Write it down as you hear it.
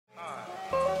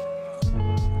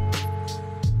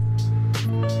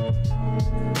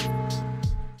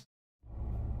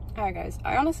Alright guys,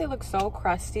 I honestly look so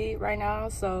crusty right now,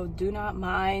 so do not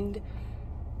mind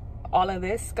all of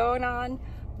this going on.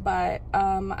 But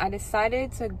I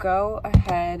decided to go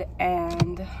ahead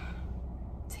and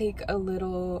take a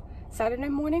little Saturday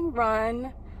morning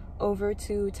run over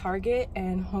to Target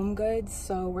and Home Goods.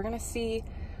 So we're gonna see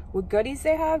what goodies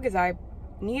they have, because I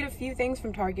need a few things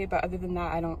from Target, but other than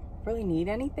that I don't really need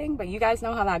anything. But you guys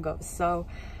know how that goes. So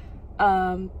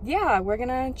yeah, we're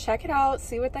gonna check it out,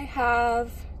 see what they have,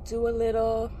 do a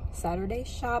little Saturday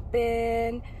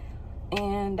shopping,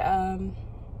 and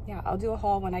yeah, I'll do a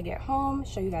haul when I get home,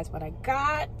 show you guys what I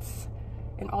got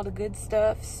and all the good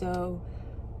stuff. So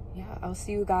yeah, I'll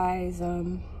see you guys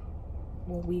when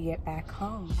we get back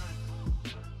home.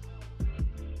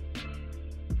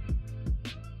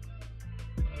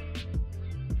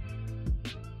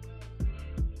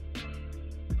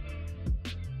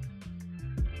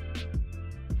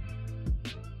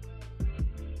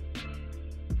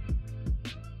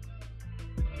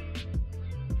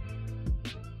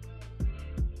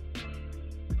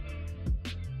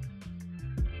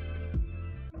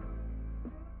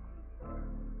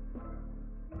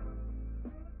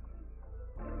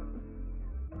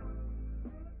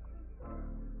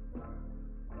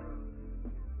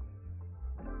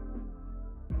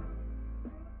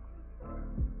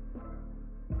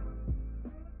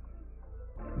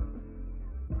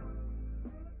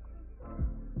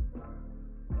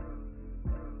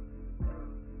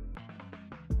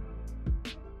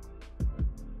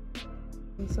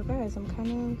 So guys, I'm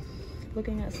kind of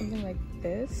looking at something like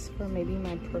this for maybe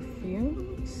my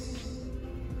perfumes.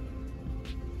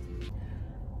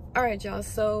 All right, y'all,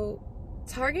 so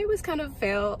Target was kind of a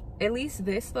fail. At least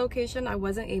this location, I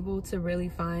wasn't able to really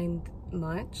find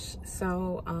much.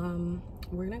 So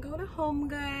we're gonna go to Home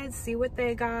Goods, see what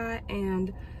they got.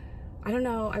 And I don't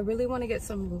know, I really want to get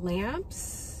some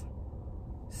lamps.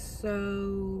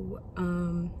 So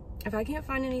if I can't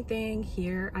find anything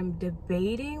here, I'm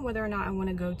debating whether or not I want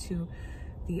to go to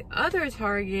the other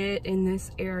Target in this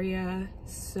area.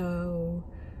 So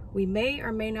we may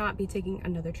or may not be taking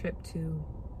another trip to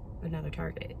another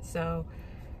Target. So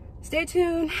stay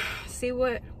tuned, see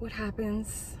what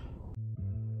happens.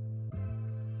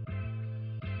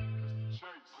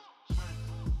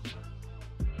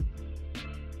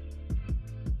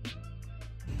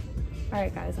 All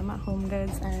right guys, I'm at Home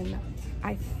Goods and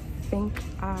I think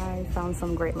I found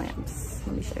some great lamps.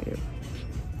 Let me show you.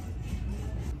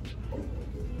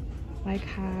 Like,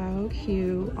 how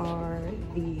cute are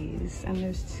these? And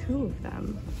there's two of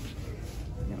them.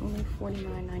 They're only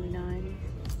 $49.99.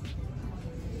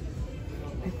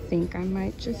 I think I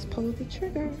might just pull the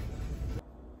trigger.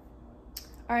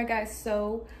 All right guys,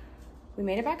 so we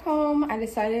made it back home. I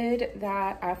decided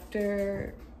that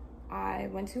after I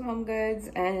went to Home Goods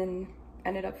and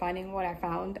ended up finding what I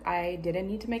found, I didn't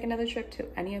need to make another trip to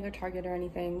any other Target or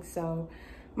anything. So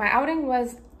my outing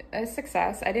was a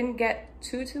success. I didn't get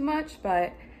too much,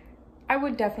 but I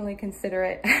would definitely consider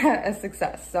it a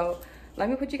success. So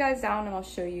let me put you guys down and I'll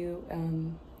show you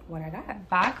what I got.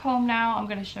 Back home now, I'm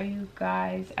gonna show you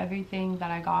guys everything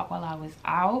that I got while I was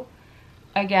out.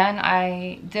 Again,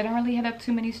 I didn't really hit up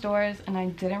too many stores and I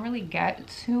didn't really get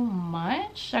too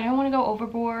much. I didn't want to go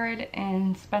overboard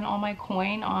and spend all my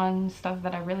coin on stuff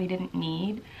that I really didn't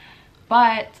need.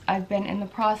 But I've been in the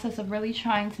process of really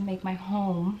trying to make my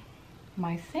home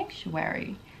my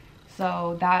sanctuary.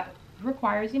 So that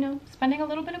requires, you know, spending a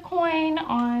little bit of coin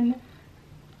on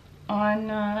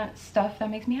stuff that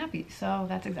makes me happy. So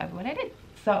that's exactly what I did.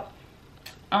 So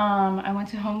I went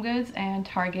to Home Goods and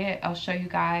Target. I'll show you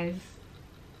guys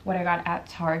what I got at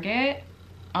Target.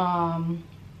 So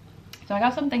I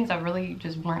got some things that really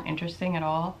just weren't interesting at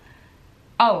all.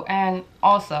 Oh, and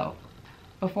also,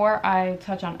 before I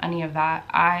touch on any of that,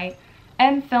 I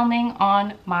am filming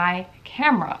on my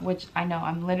camera, which I know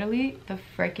I'm literally the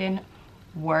freaking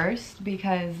worst,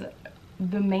 because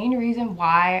the main reason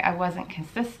why I wasn't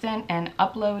consistent and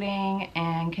uploading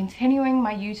and continuing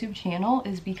my YouTube channel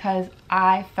is because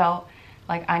I felt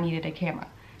like I needed a camera.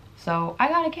 So I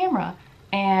got a camera.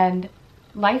 And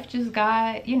life just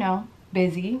got, you know,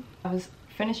 busy. I was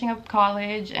finishing up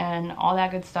college and all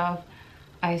that good stuff.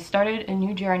 I started a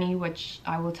new journey, which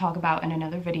I will talk about in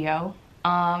another video.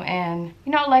 And,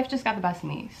 you know, life just got the best of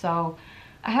me. So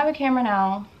I have a camera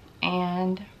now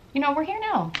and, you know, we're here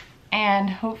now. And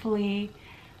hopefully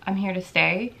I'm here to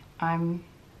stay. I'm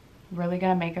really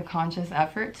gonna make a conscious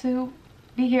effort to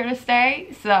be here to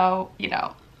stay. So, you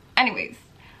know, anyways.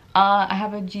 I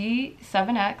have a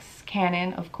G7X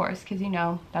Canon, of course, because, you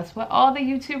know, that's what all the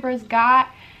YouTubers got.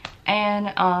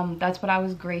 And that's what I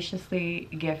was graciously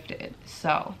gifted.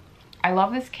 So I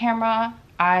love this camera.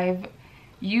 I've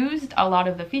used a lot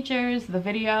of the features, the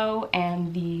video,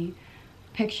 and the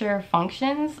picture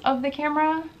functions of the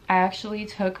camera. I actually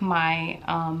took my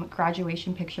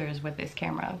graduation pictures with this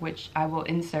camera, which I will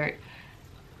insert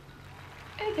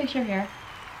a picture here.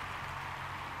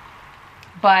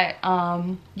 But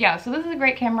yeah, so this is a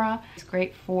great camera. It's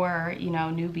great for, you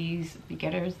know, newbies,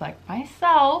 beginners like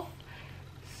myself.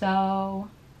 So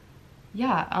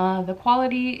yeah, the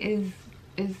quality is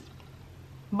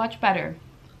much better,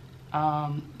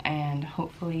 and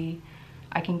hopefully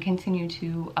I can continue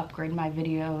to upgrade my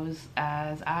videos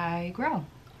as I grow.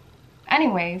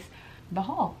 Anyways, the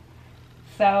haul.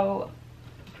 So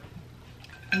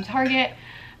from Target,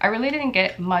 I really didn't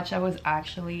get much that was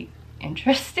actually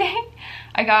interesting.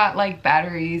 I got like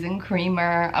batteries and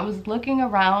creamer. I was looking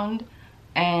around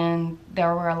and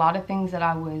there were a lot of things that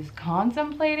I was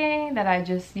contemplating that I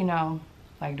just, you know,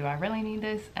 like, do I really need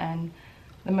this? And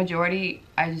the majority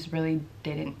I just really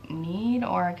didn't need,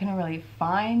 or I couldn't really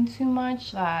find too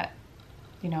much that,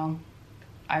 you know,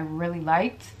 I really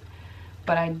liked.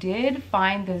 But I did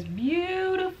find this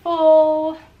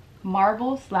beautiful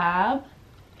marble slab.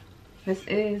 This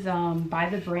is by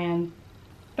the brand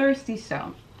Thirsty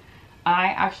Stone. I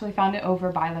actually found it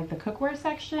over by like the cookware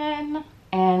section.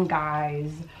 And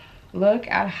guys, look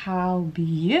at how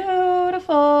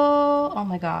beautiful. Oh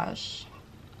my gosh,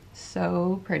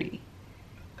 so pretty.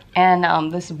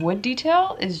 And this wood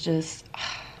detail is just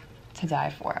to die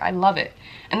for. I love it.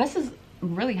 And this is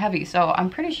really heavy, so I'm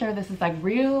pretty sure this is like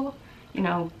real, you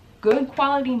know, good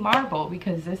quality marble,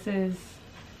 because this is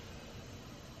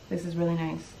really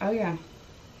nice. Oh yeah,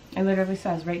 it literally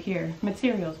says right here,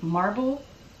 materials, marble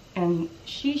and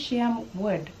shisham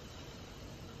wood,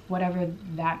 whatever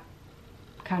that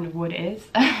kind of wood is.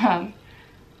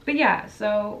 But yeah,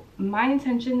 so my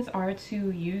intentions are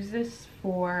to use this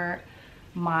for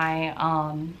my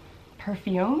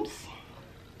perfumes.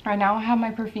 Right now I have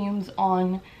my perfumes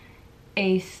on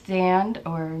a stand,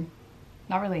 or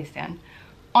not really a stand,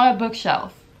 on a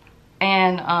bookshelf,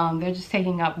 and they're just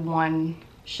taking up one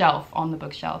shelf on the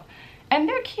bookshelf. And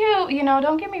they're cute, you know,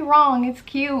 don't get me wrong, it's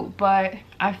cute, but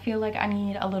I feel like I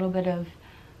need a little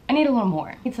more.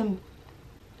 I need some,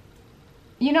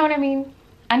 you know what I mean?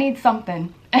 I need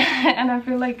something. And I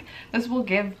feel like this will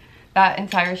give that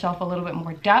entire shelf a little bit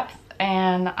more depth.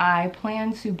 And I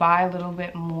plan to buy a little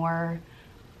bit more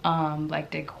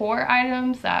like decor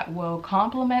items that will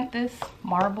complement this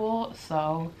marble.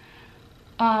 So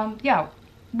yeah,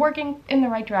 working in the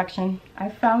right direction. I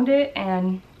found it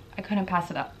and I couldn't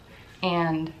pass it up.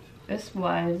 And this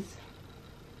was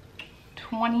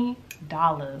 $20,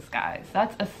 guys.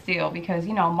 That's a steal, because,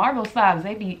 you know, marble slabs,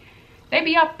 they be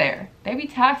up there. They be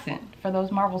taxing for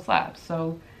those marble slabs.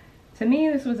 So to me,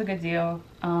 this was a good deal.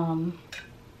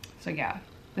 So yeah,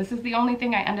 this is the only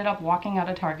thing I ended up walking out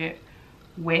of Target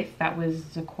with that was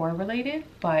decor related,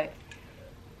 but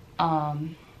it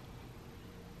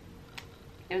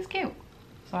was cute.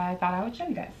 So I thought I would show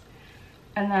you guys.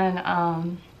 And then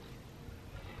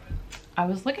I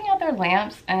was looking at their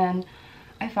lamps and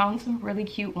I found some really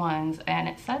cute ones, and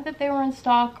it said that they were in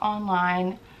stock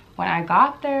online. When I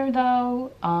got there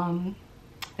though,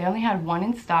 they only had one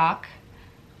in stock,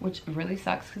 which really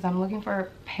sucks because I'm looking for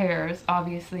pairs,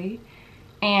 obviously.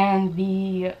 And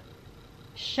the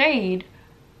shade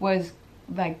was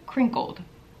like crinkled,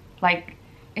 like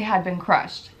it had been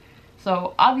crushed.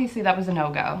 So obviously that was a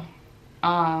no-go.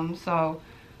 So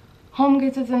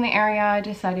HomeGoods is in the area. I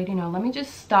decided, you know, let me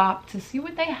just stop to see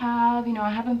what they have. You know, I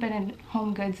haven't been in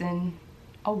HomeGoods in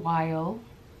a while.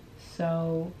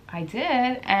 So I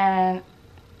did, and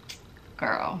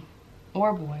girl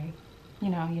or boy, you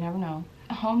know, you never know.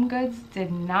 HomeGoods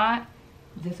did not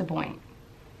disappoint.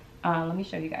 Let me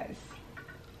show you guys.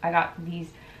 I got these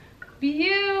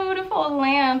beautiful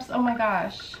lamps. Oh my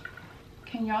gosh.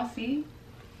 Can y'all see?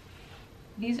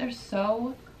 These are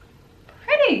so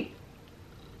pretty.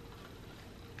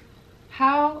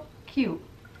 How cute.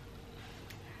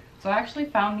 So I actually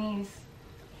found these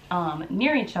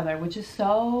near each other, which is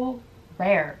so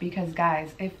rare, because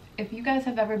guys, if you guys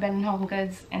have ever been in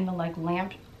HomeGoods in the like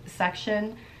lamp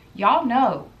section, y'all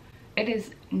know it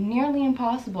is nearly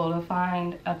impossible to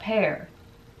find a pair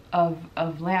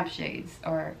of lampshades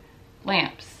or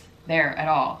lamps there at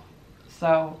all.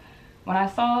 So when I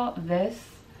saw this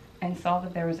and saw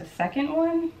that there was a second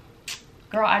one,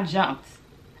 girl, I jumped.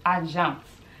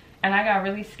 And I got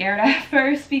really scared at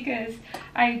first because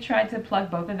I tried to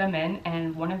plug both of them in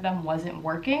and one of them wasn't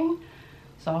working.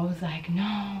 So I was like,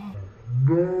 no,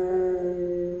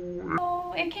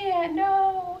 it can't,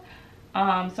 no.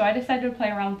 So I decided to play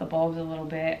around with the bulbs a little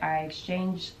bit. I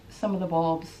exchanged some of the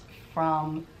bulbs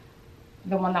from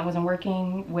the one that wasn't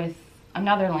working with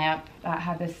another lamp that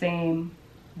had the same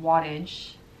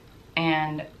wattage,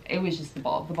 and it was just the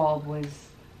bulb. The bulb was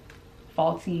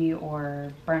faulty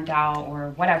or burnt out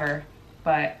or whatever,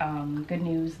 but good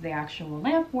news, the actual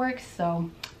lamp works, so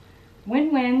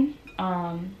win-win.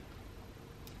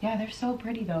 Yeah, they're so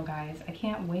pretty though, guys. I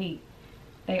can't wait.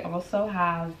 They also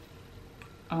have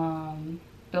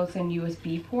built-in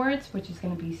USB ports, which is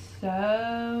going to be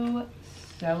so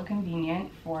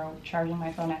convenient for charging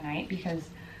my phone at night, because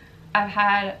I've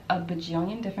had a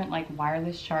bajillion different like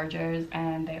wireless chargers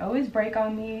and they always break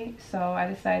on me. So I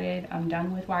decided I'm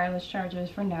done with wireless chargers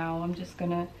for now. I'm just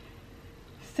gonna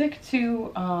stick to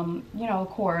you know,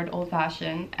 cord,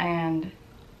 old-fashioned, and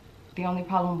the only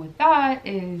problem with that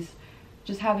is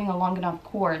just having a long enough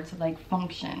cord to like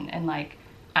function and like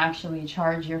actually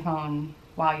charge your phone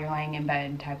while you're laying in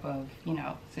bed type of, you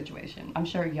know, situation. I'm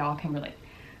sure y'all can relate.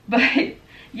 But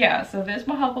yeah, so this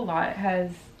will help a lot. It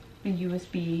has the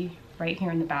USB right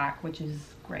here in the back, which is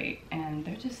great, and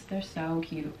they're so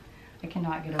cute. I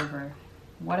cannot get over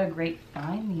what a great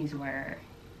find these were.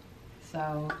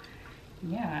 So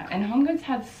yeah, and HomeGoods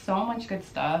had so much good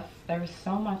stuff. There was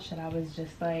so much that I was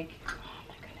just like, oh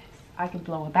my goodness, I could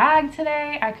blow a bag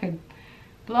today. I could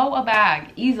blow a bag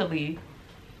easily,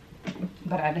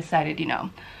 but I decided, you know,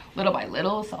 little by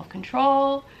little,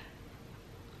 self-control,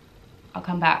 I'll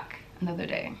come back another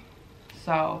day.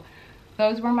 So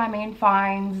those were my main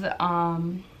finds,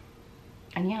 and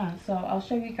yeah, so I'll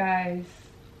show you guys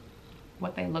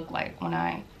what they look like when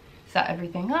I set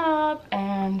everything up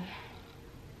and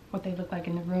what they look like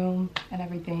in the room and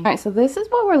everything. All right, so this is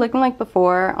what we're looking like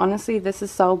before. Honestly, this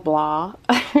is so blah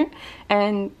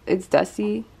and it's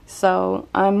dusty, so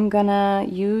I'm gonna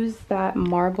use that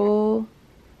marble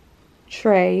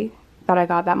tray that I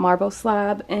got, that marble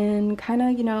slab, and kind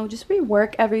of, you know, just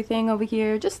rework everything over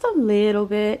here just a little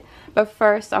bit. But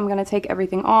first I'm gonna take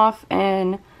everything off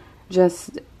and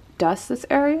just dust this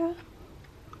area,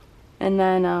 and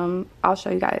then I'll show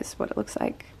you guys what it looks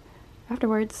like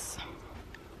afterwards.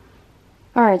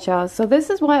 All right, y'all, so this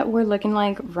is what we're looking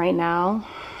like right now.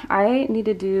 I need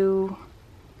to do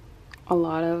a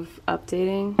lot of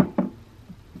updating,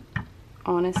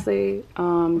 honestly,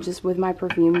 just with my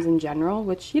perfumes in general,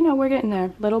 which, you know, we're getting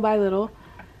there little by little.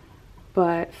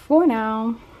 But for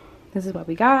now, this is what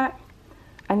we got.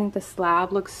 I think the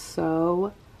slab looks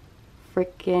so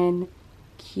freaking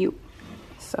cute.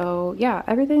 So yeah,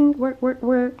 everything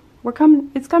we're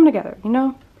coming, it's coming together, you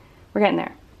know, we're getting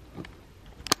there.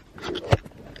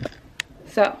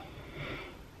 So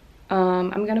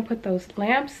I'm gonna put those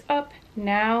lamps up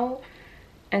now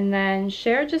and then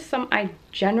share just some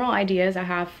general ideas I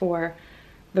have for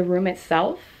the room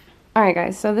itself. All right,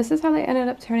 guys, so this is how they ended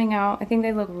up turning out. I think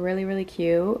they look really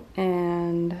cute,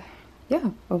 and yeah,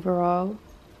 overall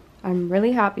I'm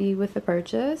really happy with the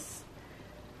purchase.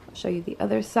 I'll show you the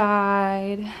other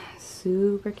side.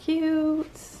 Super cute.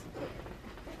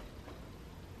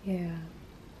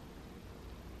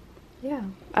 Yeah,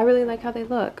 I really like how they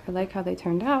look. I like how they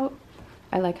turned out.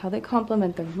 I like how they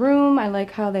complement the room. I like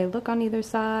how they look on either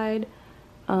side.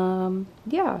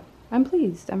 Yeah, I'm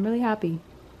pleased. I'm really happy.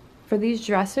 For these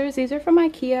dressers, these are from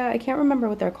IKEA. I can't remember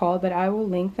what they're called, but I will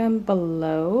link them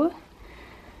below.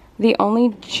 The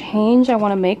only change I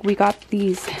want to make, we got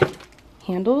these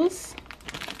handles.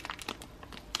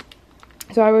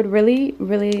 So I would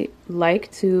really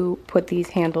like to put these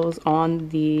handles on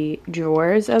the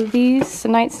drawers of these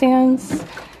nightstands,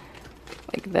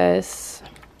 like this.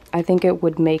 I think it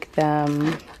would make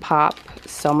them pop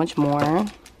so much more.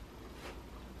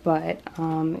 But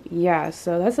yeah,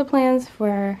 so that's the plans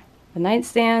for the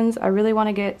nightstands. I really want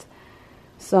to get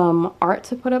some art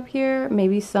to put up here,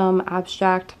 maybe some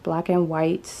abstract black and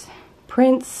white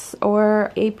prints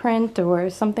or a print or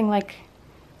something like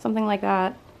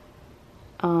that.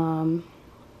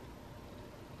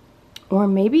 Or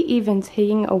maybe even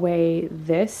taking away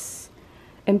this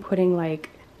and putting like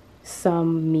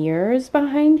some mirrors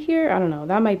behind here. I don't know,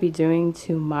 that might be doing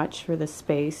too much for the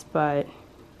space, but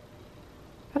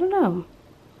I don't know.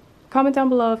 Comment down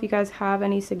below if you guys have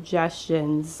any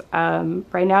suggestions.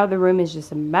 Right now the room is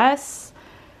just a mess.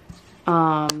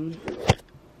 Little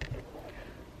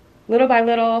by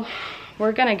little,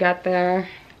 we're gonna get there.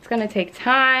 It's gonna take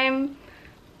time.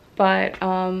 But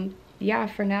yeah,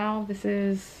 for now, this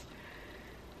is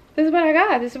what I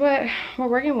got. This is what we're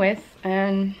working with,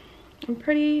 and I'm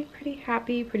pretty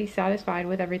happy, pretty satisfied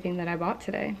with everything that I bought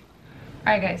today.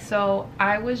 All right, guys, so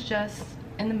I was just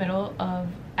in the middle of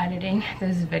editing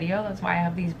this video. That's why I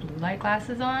have these blue light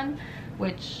glasses on,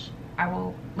 which I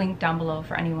will link down below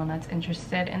for anyone that's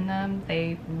interested in them.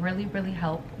 They really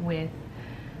help with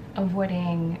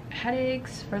avoiding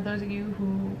headaches for those of you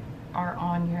who are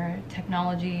on your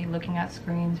technology looking at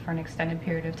screens for an extended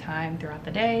period of time throughout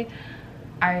the day,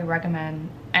 I recommend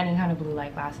any kind of blue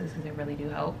light glasses because they really do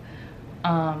help.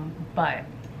 But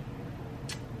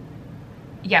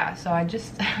yeah, so I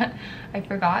just I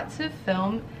forgot to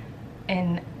film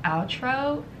an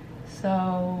outro,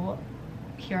 so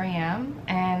here I am.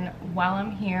 And while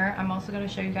I'm here, I'm also going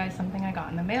to show you guys something I got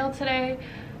in the mail today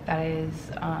that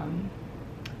is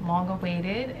long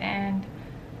awaited and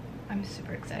I'm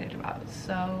super excited about.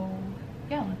 So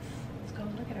yeah, let's go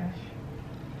look at her.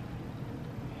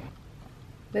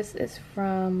 This is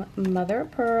from Mother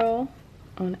of Pearl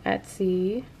on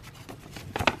Etsy.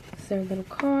 It's their little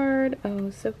card. Oh,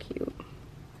 so cute.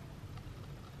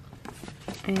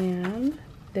 And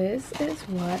this is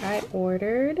what I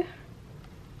ordered.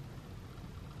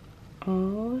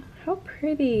 Oh, how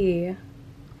pretty.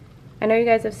 I know you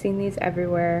guys have seen these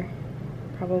everywhere,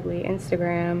 probably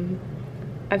Instagram.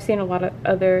 I've seen a lot of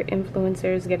other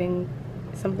influencers getting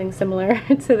something similar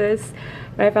to this,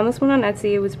 but I found this one on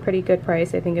Etsy. It was a pretty good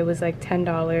price. I think it was like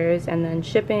 $10, and then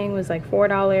shipping was like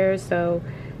 $4, so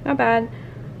not bad.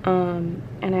 And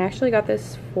I actually got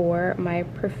this for my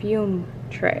perfume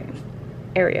tray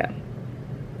area,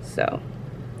 so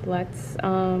let's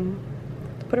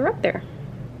put her up there.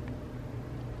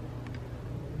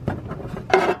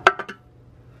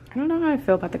 I don't know how I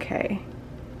feel about the K.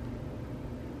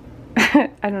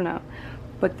 I don't know,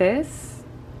 but this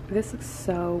looks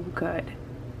so good.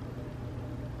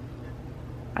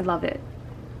 I love it.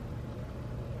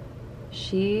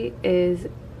 She is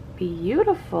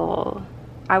beautiful.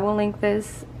 I will link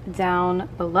this down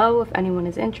below if anyone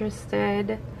is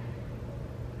interested.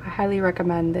 I highly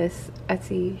recommend this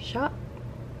Etsy shop.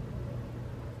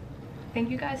 Thank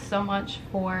you guys so much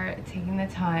for taking the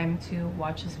time to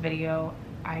watch this video.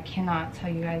 I cannot tell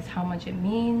you guys how much it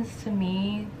means to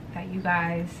me that you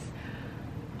guys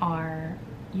are,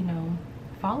 you know,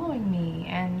 following me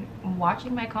and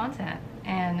watching my content.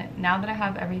 And now that I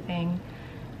have everything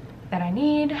that I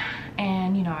need,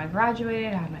 and you know, I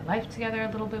graduated, I have my life together a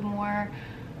little bit more,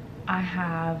 I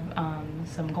have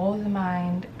some goals in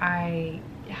mind, I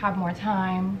have more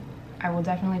time, I will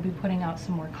definitely be putting out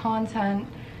some more content,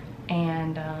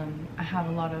 and I have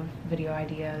a lot of video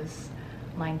ideas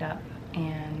lined up.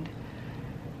 And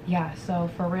yeah, so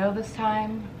for real this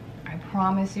time, I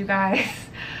promise you guys,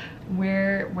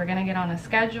 we're gonna get on a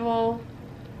schedule,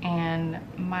 and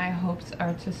my hopes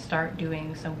are to start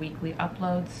doing some weekly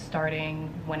uploads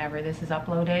starting whenever this is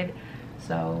uploaded.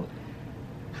 So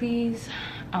please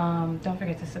don't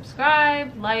forget to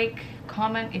subscribe, like,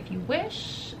 comment if you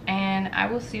wish, and I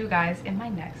will see you guys in my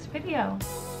next video.